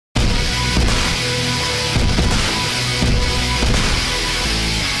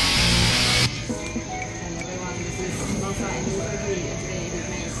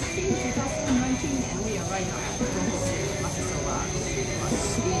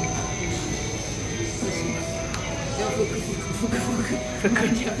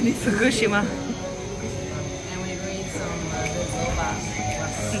Fukushima. And we agreed some soba.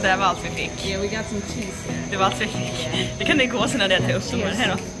 Det var allt vi fick. Yeah, we got some cheese here. Det var allt vi fick. Det kan ni gå sen när det är upp. Hej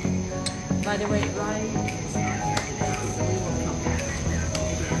då. By the way, right?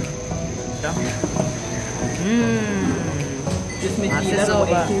 Just make it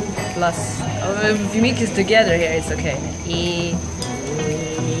soba plus. If you mix it together here, it's okay.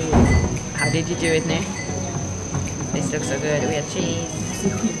 How did you do it now? This looks so good. We have cheese.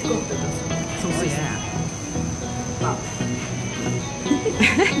 Oh yeah.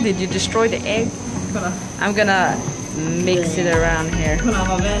 Did you destroy the egg? I'm gonna mix it around here.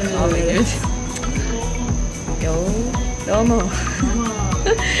 I'll be good. Yo, domo.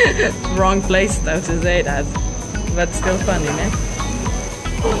 Wrong place though to say that, but still funny, man.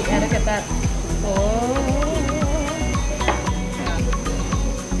 Yeah, look at that. Oh,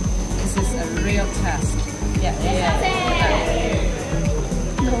 this is a real test. Yeah.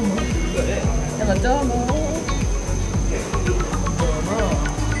 Domo. Hello, domo.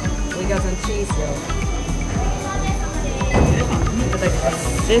 We got some cheese though.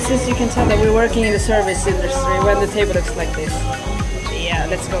 This is, you can tell that we're working in the service industry when the table looks like this. Yeah,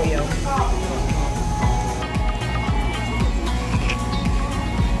 let's go, yo.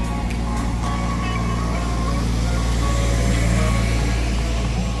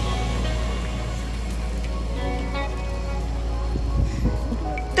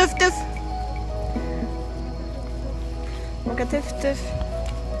 Tuff, tuff. Åka tuff, tuff.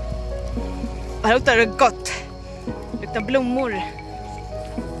 Här luktar det gott. Det luktar blommor.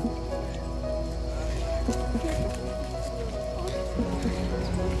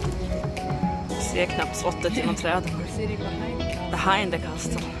 Ser knappt slottet genom träden. Behind the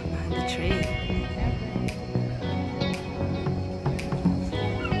castle, behind the tree.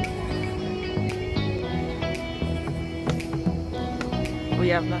 Åh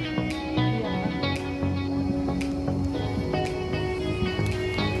jävlar.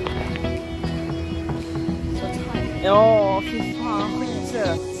 Ja, fy fan,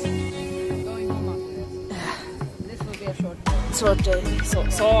 skitsöt. Short day.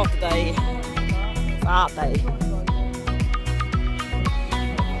 Soft day. Fat day.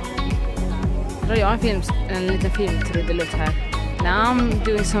 Jag har en liten filmtrudelutt här. Now I'm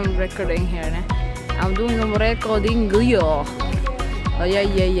doing some recording here. I'm doing some recording, yeah. Oh yeah.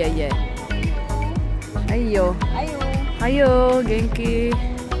 Heyo. Heyo, genki.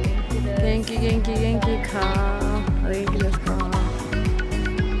 Genki ka. Genki desu ka.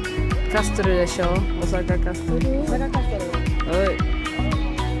 Kastoru desho. Osaka kastoru. Oj.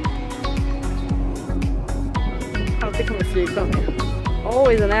 Alltid kommer flygplan med.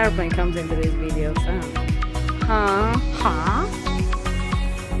 Always an airplane comes into these videos.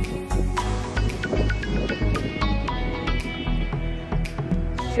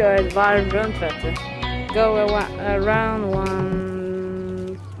 Kör ett varv runt, vet du. Go around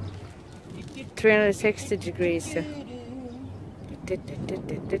 360 degrees.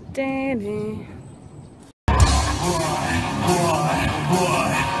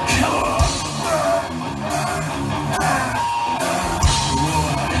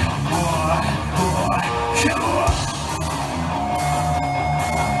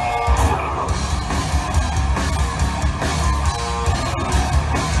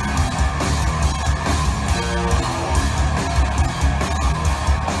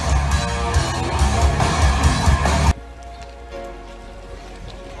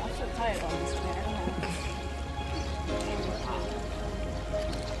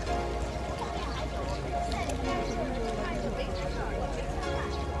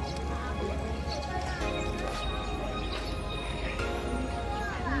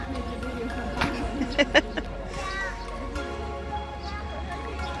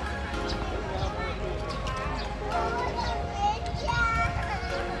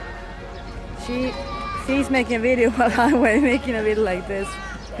 She's making a video while I'm making a video like this.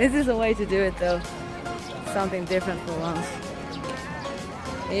 This is a way to do it though. Something different for once.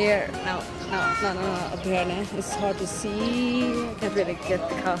 Here, no, up here now. It's hard to see. I can't really get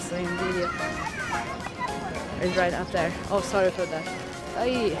the castle in video. It's right up there. Oh, sorry for that.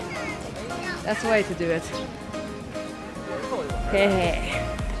 Ay, that's the way to do it. Hey.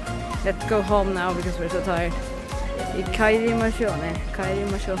 Let's go home now because we're so tired.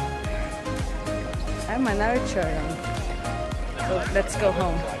 Kairimashou. I have my night shirt on. So let's go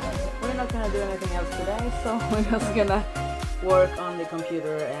home. We're not gonna do anything else today, so we're just gonna work on the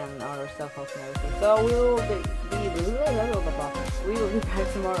computer and our cell phones and everything. So we will be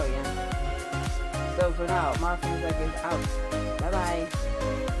back tomorrow again. So for now, Maza and Misaki is out. Bye bye.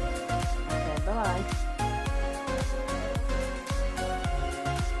 Okay, bye bye.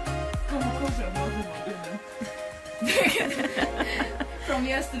 from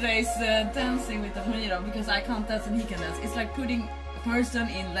yesterday's dancing with Thejrocker because I can't dance and he can dance. It's like putting a person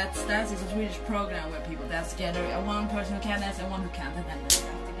in Let's Dance. It's a Swedish program where people dance together. One person who can dance and one who can't, and then they dance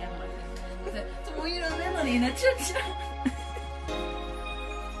together like this. Så hon gör en melodi. In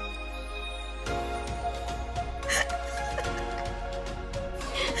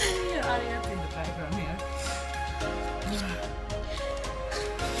the background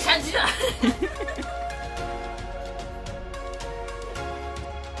here.